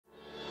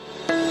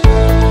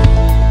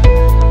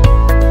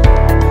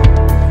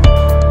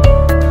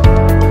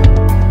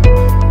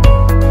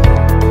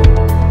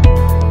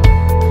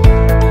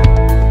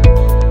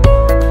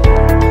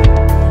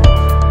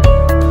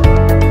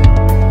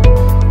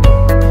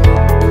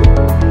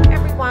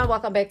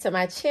welcome back to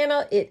my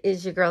channel. It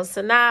is your girl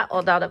Sanaa,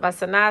 all doubted by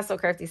Sanaa, so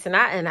crafty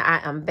Sanaa, and I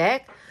am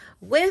back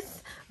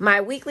with my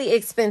weekly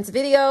expense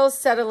videos,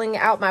 settling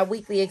out my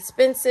weekly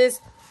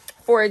expenses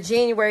for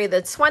January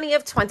the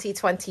 20th,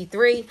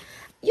 2023.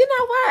 You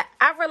know what?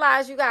 I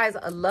realize you guys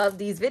love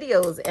these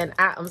videos, and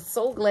I am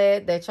so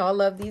glad that y'all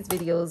love these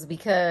videos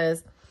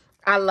because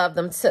I love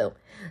them too.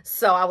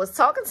 So I was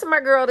talking to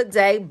my girl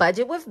today,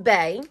 Budget with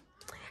Bay,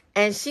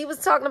 and she was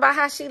talking about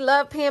how she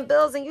loved paying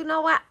bills. And you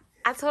know what?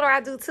 I told her I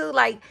do too.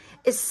 Like,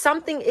 it's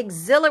something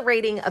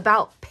exhilarating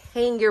about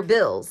paying your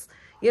bills.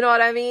 You know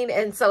what I mean?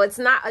 And so it's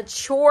not a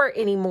chore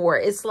anymore.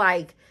 It's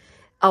like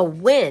a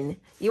win.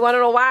 You want to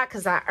know why?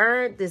 Because I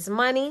earned this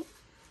money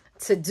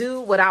to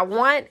do what I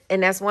want.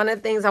 And that's one of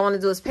the things I want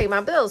to do is pay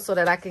my bills so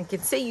that I can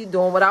continue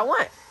doing what I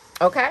want.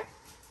 Okay?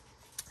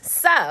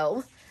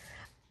 So,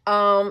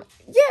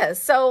 yeah.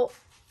 So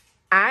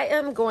I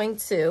am going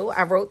to,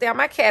 I wrote down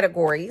my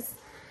categories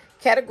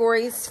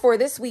for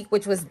this week,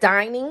 which was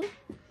dining,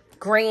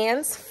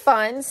 grands,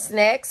 fun,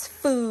 snacks,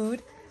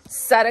 food,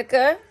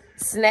 sadaka,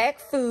 snack,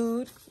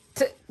 food.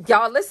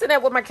 Y'all listen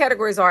at what my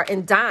categories are,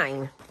 and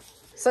dine.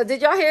 So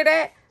did y'all hear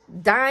that?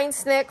 Dine,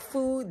 snack,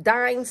 food,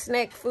 dine,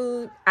 snack,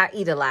 food. I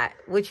eat a lot.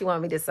 What you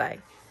want me to say?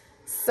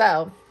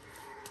 So,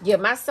 yeah,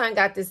 my son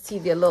got this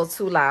TV a little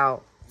too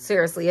loud.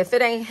 Seriously, if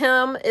it ain't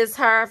him, it's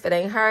her. If it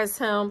ain't her, it's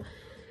him.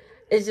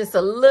 It's just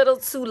a little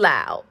too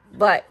loud,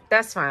 but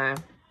that's fine.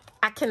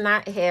 I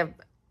cannot have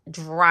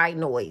dry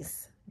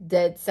noise,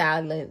 dead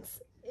silence.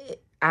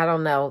 I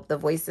don't know. The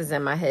voices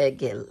in my head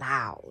get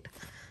loud.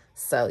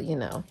 So, you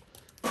know.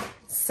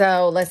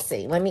 So, let's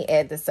see. Let me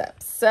add this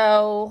up.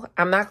 So,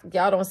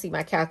 y'all don't see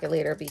my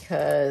calculator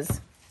because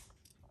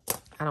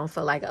I don't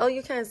feel like, oh,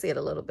 you can see it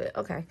a little bit.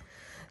 Okay.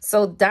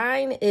 So,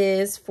 dine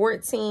is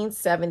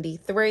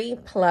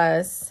 $14.73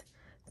 plus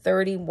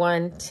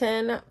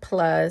 $31.10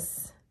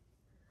 plus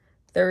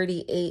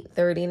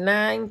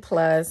 $38.39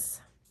 plus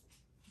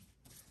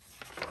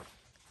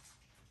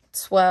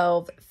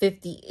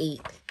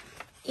 $12.58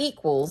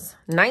 equals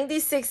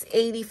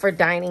 $96.80 for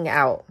dining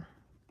out.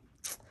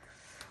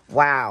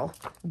 Wow.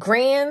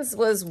 Grands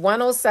was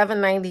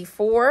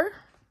 $107.94.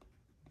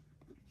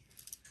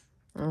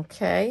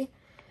 Okay.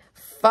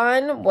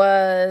 Fun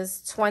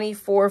was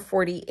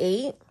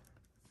 $24.48.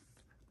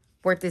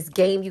 For this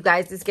game, you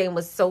guys, this game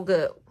was so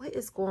good. What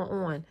is going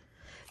on?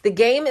 The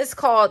game is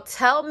called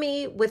Tell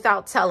Me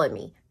Without Telling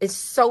Me. It's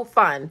so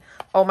fun.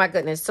 Oh my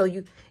goodness. So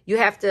you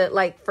have to,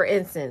 like, for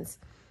instance,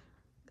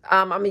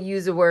 I'm going to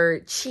use the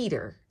word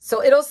cheater.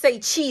 So it'll say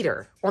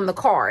cheater on the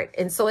card.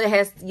 And so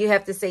you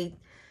have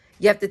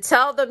to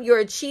tell them you're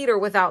a cheater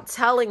without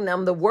telling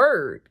them the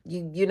word.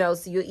 You know,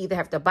 so you either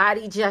have to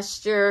body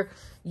gesture,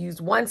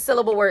 use one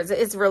syllable words.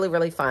 It's really,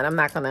 really fun. I'm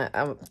not going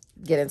to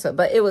get into it,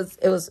 but it was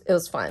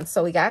fun.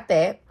 So we got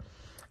that.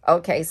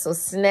 Okay. So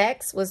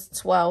snacks was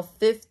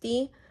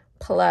 $12.50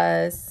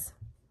 plus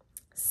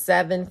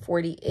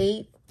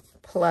 $7.48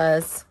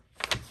 plus,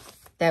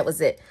 that was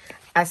it.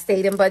 I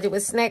stayed in budget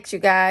with snacks, you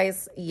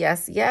guys.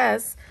 Yes,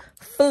 yes.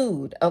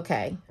 Food.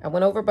 Okay. I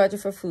went over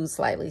budget for food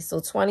slightly. So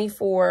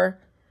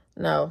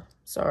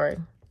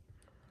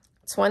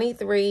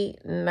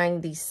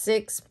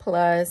 $23.96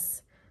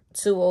 plus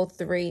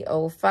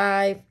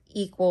 $203.05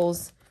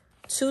 equals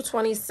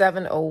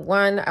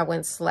 $227.01. I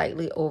went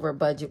slightly over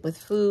budget with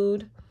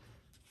food.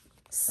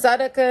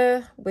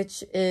 Sadaka,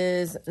 which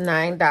is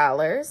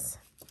 $9.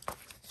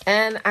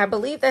 And I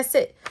believe that's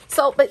it.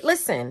 So, but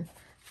listen,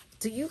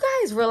 do you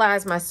guys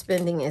realize my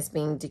spending is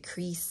being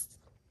decreased?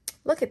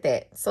 Look at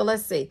that. So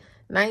let's see.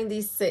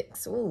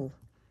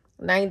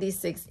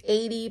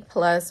 96.80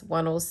 plus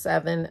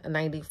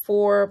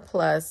 107.94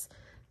 plus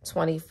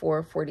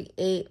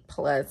 24.48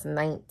 plus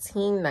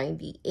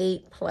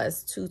 19.98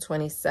 plus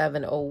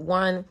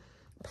 227.01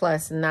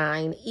 plus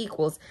 9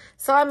 equals.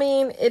 So, I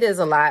mean, it is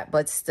a lot,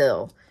 but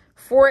still.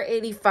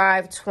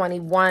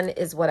 485.21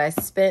 is what I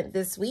spent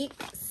this week.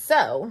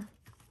 So,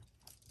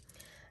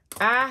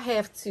 I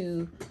have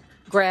to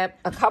grab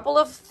a couple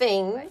of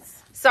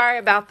things. Sorry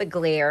about the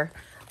glare.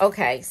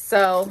 Okay,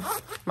 so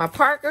my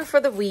Parker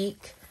for the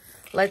week.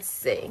 Let's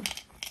see.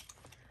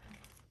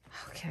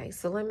 Okay,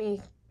 so let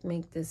me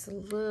make this a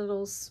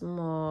little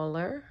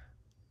smaller.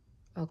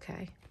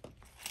 Okay.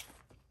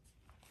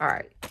 All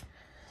right.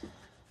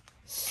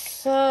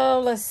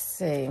 So let's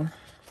see.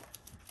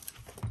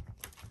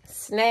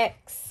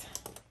 Snacks.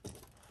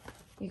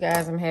 You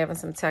guys, I'm having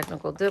some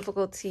technical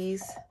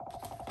difficulties.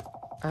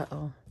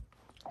 Uh-oh.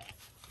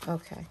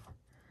 Okay.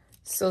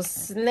 So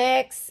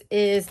snacks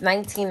is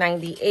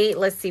 $19.98.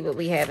 Let's see what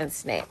we have in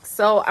snacks.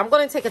 So I'm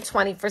going to take a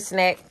 20 for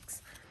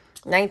snacks.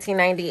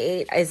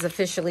 $19.98 is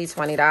officially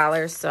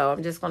 $20. So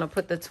I'm just going to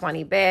put the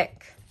 20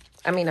 back.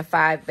 I mean, a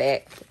 5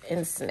 back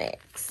in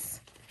snacks.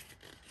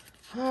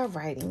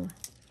 Alrighty.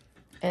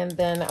 And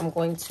then I'm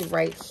going to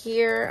right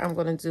here, I'm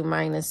going to do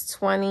minus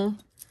 20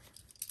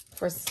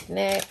 for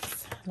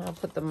snacks. I'll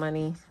put the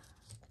money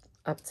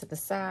up to the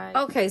side.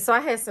 Okay, so I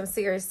had some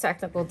serious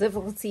technical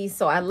difficulties.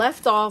 So I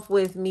left off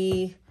with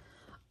me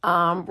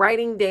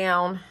writing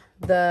down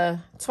the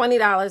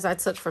 $20 I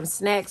took from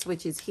snacks,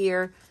 which is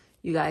here.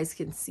 You guys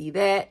can see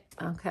that,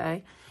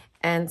 okay?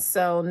 And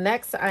so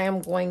next I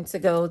am going to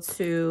go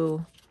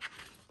to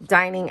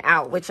dining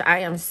out, which I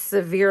am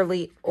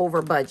severely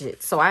over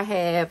budget. So I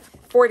have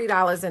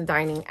 $40 in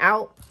dining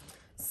out.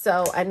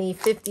 So I need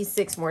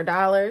 $56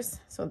 more.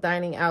 So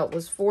dining out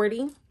was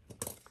 40.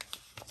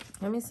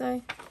 Let me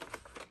say.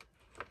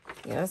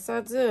 Yes,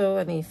 I do.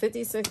 I need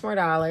 $56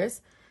 more.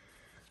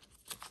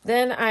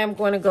 Then I am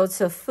going to go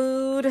to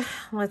food.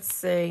 Let's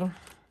see.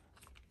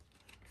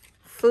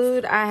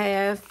 Food, I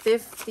have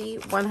 50,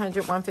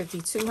 100,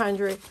 150,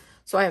 200.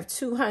 So I have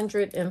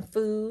 200 in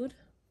food.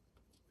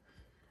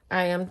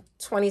 I am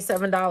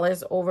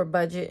 $27 over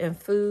budget in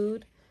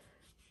food.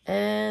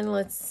 And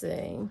let's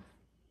see.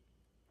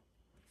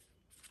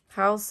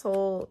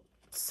 Household.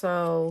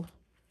 So,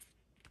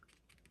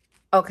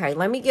 okay,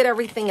 let me get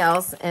everything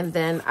else and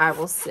then I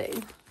will see.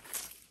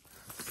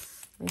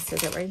 Let me set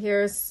that right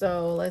here.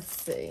 So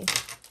let's see.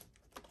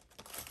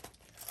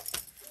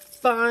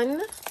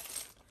 Fun.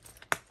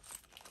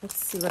 Let's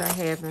see what I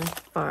have in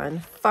fun.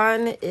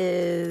 Fun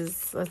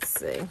is, let's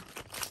see.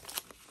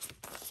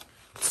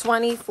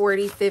 20,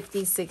 40,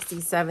 50, 60,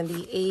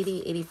 70,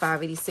 80,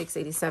 85, 86,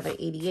 87,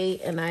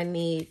 88. And I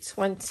need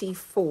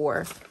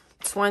 24.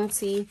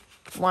 20,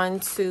 1,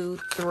 2,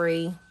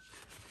 3.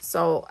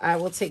 So I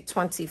will take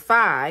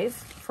 25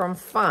 from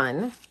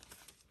fun.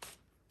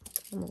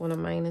 I'm going to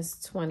minus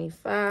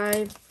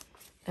 25.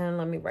 And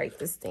let me write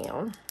this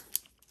down.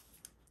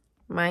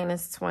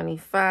 Minus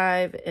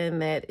 25,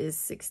 and that is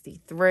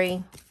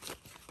 63.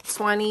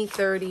 20,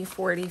 30,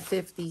 40,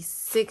 50,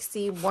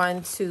 60,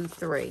 1, 2,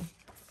 3.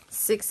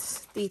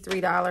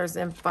 $63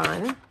 in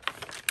fun.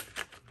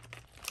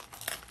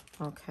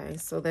 Okay,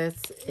 so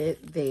that's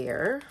it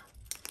there.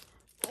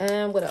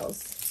 And what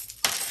else?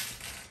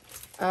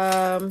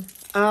 Oh,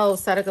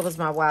 Sadaka was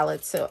my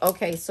wallet too.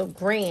 Okay, so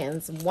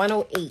grands,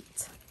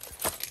 108.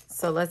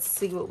 So let's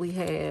see what we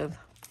have.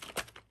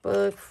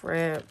 Book,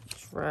 frap,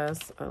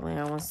 dress,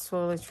 allowance,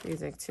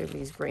 toiletries,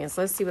 activities, grands.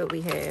 Let's see what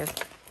we have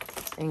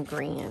in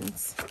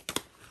grands.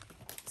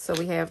 So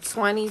we have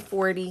 20,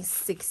 40,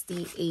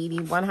 60, 80,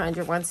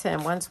 100, 110,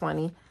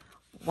 120,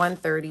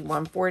 130,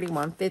 140,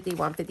 150,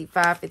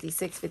 155,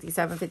 56,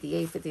 57,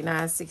 58,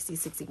 59, 60,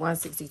 61,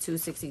 62,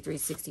 63,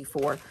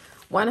 64.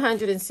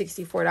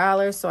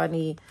 $164. So I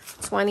need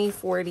 20,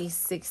 40,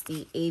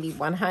 60, 80,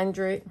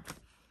 100,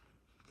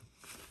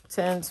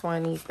 10,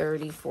 20,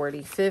 30,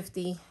 40,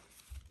 50.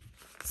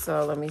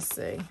 So let me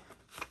see.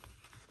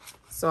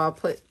 So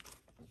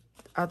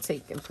I'll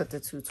take and put the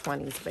two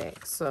 20s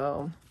back.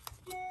 So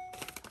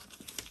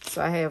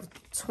I have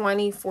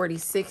 20, 40,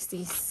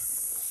 60,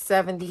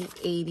 70,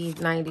 80,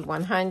 90,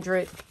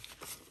 100,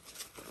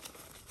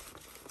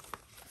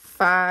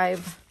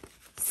 5,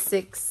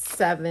 6,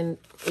 7,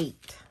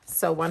 8.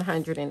 So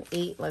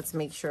 108. Let's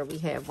make sure we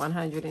have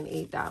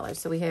 $108.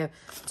 So we have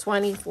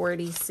 20,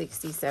 40,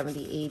 60,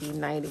 70, 80,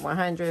 90,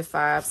 100,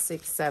 5,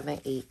 6,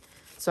 7, 8.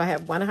 So I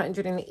have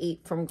 108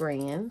 from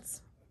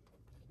grands.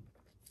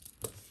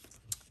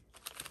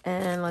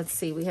 And let's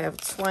see, we have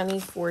 20,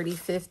 40,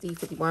 50,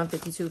 51,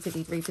 52,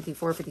 53,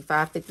 54,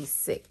 55,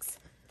 56.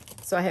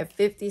 So I have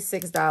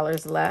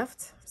 $56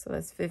 left. So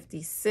that's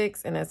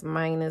 56 and that's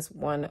minus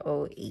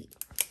 108.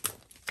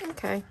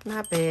 Okay,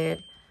 not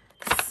bad.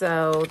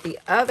 So the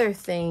other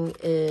thing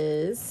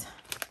is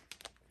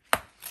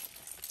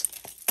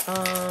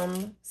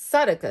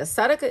Sadaka.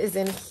 Sadaka is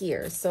in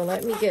here. So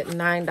let me get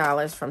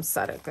 $9 from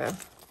Sadaka.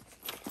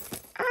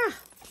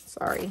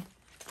 Sorry.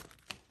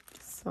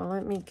 So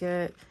let me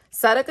get...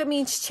 Sadaka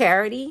means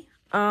charity.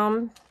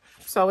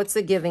 So it's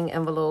a giving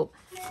envelope.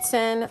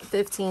 10,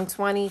 15,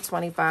 20,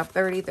 25,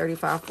 30,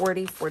 35,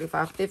 40,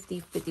 45, 50,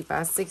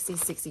 55, 60,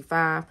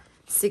 65,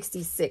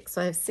 66.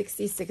 So I have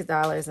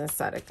 $66 in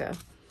Sadaka.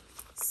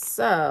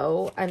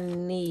 So I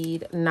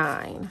need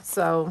 9.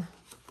 So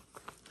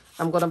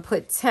I'm going to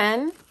put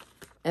 10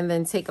 and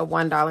then take a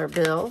 $1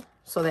 bill.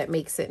 So that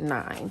makes it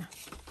 9.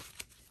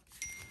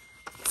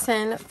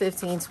 10,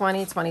 15,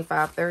 20,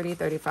 25, 30,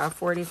 35,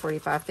 40,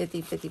 45,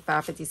 50,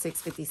 55,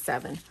 56,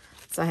 57.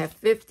 So I have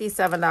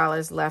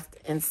 $57 left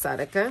in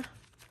Sadaka.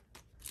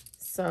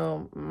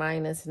 So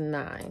minus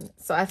 9.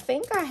 So I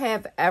think I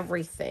have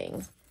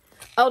everything.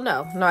 Oh,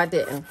 no, I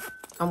didn't.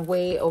 I'm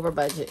way over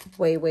budget.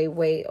 Way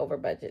over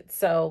budget.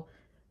 So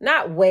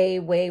not way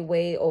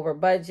over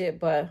budget,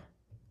 but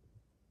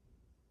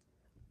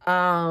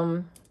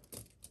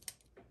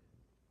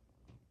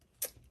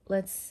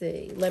let's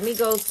see. Let me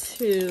go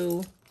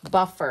to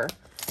buffer.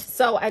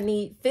 So I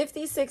need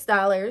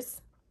 $56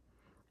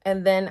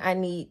 and then I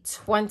need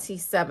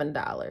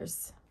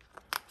 $27.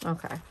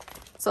 Okay.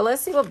 So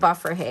let's see what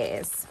buffer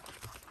has.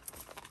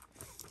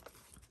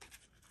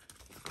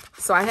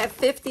 So I have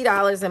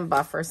 $50 in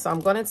buffer. So I'm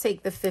going to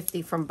take the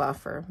 50 from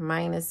buffer.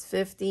 Minus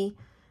 50.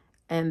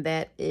 And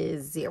that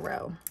is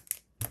 0.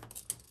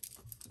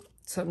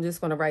 So I'm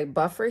just going to write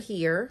buffer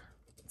here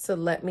to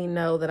let me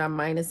know that I'm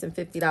minusing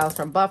 $50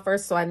 from buffer.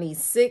 So I need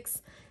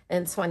 6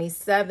 and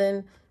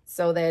 27.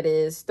 So that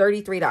is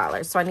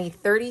 $33. So I need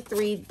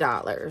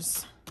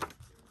 $33.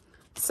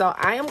 So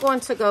I am going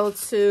to go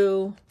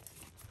to,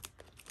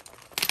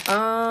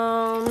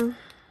 I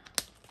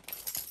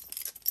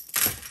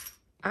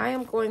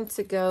am going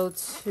to go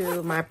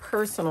to my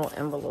personal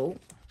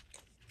envelope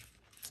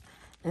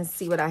and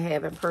see what I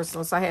have in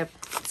personal. So I have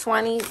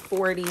 20,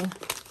 40,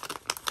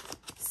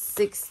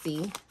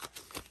 60,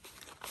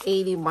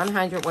 80,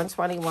 100,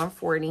 120,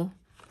 140,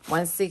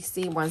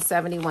 160,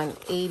 170,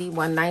 180,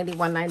 190,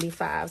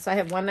 195. So I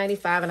have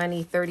 195 and I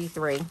need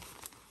 33.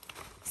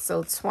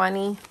 So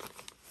 20,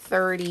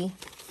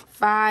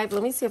 35.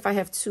 Let me see if I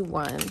have 2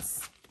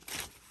 ones.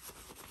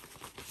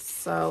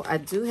 So I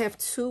do have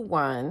 2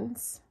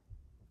 ones.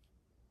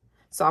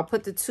 So I'll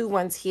put the 2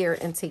 ones here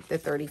and take the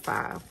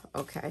 35.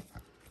 Okay.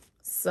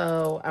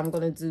 So I'm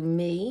going to do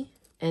me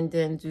and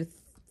then do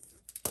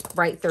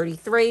write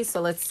 33.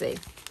 So let's see.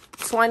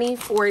 20,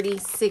 40,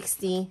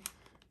 60,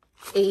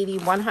 80,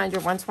 100,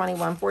 120,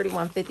 140,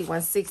 150,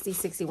 160,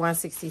 61,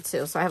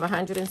 62. So I have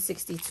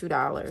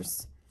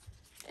 $162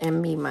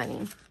 in me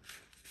money.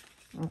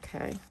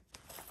 Okay.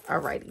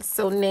 Alrighty.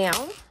 So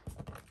now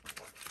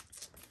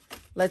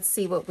let's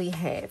see what we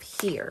have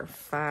here.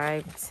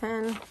 5,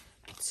 10,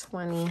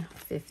 20,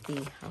 50.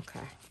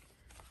 Okay.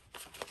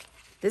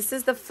 This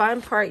is the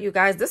fun part, you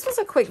guys. This was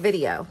a quick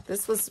video.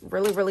 This was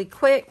really, really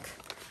quick.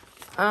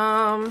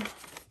 And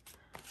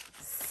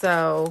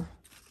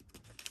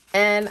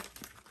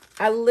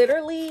I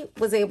literally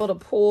was able to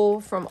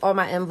pull from all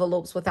my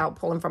envelopes without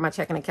pulling from my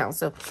checking account.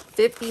 So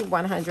 50,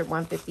 100,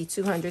 150,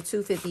 200,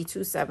 250,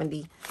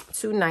 270,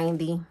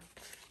 290,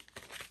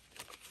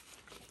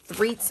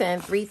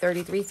 310,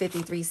 330,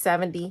 350,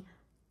 370,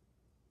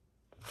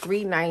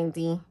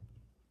 390.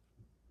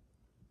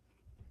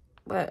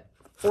 What?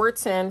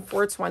 410,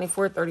 420,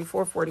 430,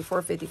 440,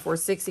 450,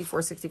 460,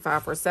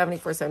 465, 470,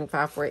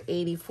 475,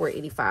 480,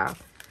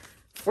 485.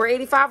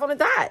 485 on the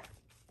dot.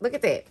 Look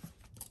at that.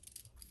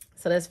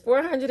 So that's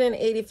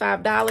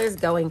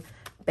 $485 going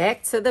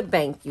back to the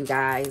bank, you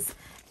guys.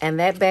 And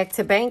that back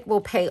to bank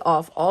will pay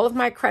off all of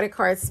my credit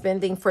card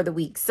spending for the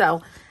week.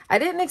 So I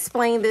didn't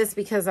explain this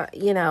because,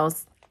 you know,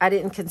 I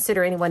didn't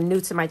consider anyone new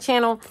to my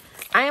channel.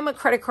 I am a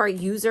credit card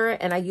user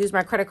and I use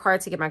my credit card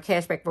to get my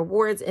cashback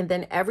rewards. And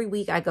then every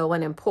week I go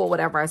in and pull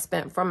whatever I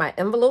spent from my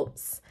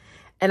envelopes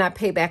and I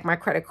pay back my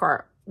credit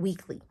card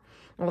weekly.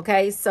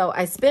 Okay, so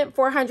I spent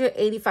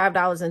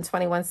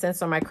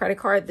 $485.21 on my credit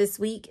card this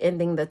week,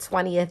 ending the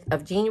 20th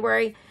of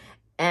January.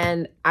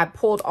 And I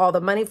pulled all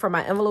the money from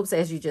my envelopes,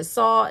 as you just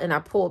saw, and I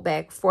pulled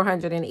back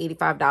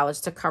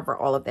 $485 to cover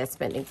all of that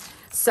spending.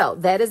 So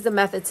that is the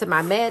method to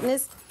my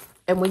madness.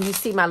 And when you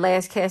see my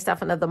last cash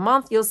stuffing of the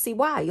month, you'll see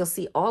why. You'll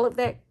see all of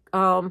that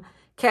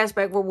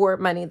cashback reward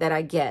money that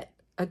I get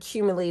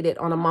accumulated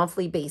on a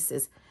monthly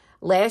basis.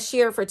 Last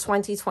year for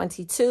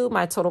 2022,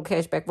 my total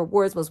cashback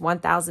rewards was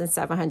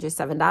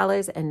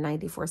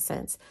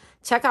 $1,707.94.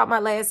 Check out my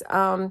last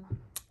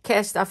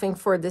cash stuffing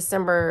for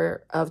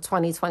December of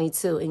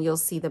 2022, and you'll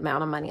see the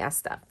amount of money I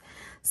stuffed.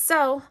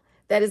 So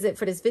that is it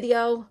for this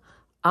video.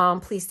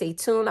 Please stay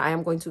tuned. I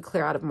am going to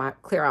clear out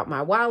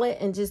my wallet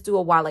and just do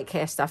a wallet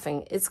cash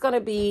stuffing. It's going to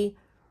be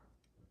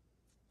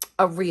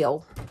a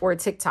reel or a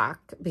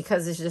TikTok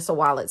because it's just a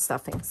wallet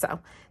stuffing. So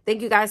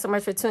thank you guys so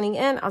much for tuning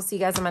in. I'll see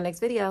you guys in my next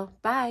video.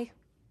 Bye.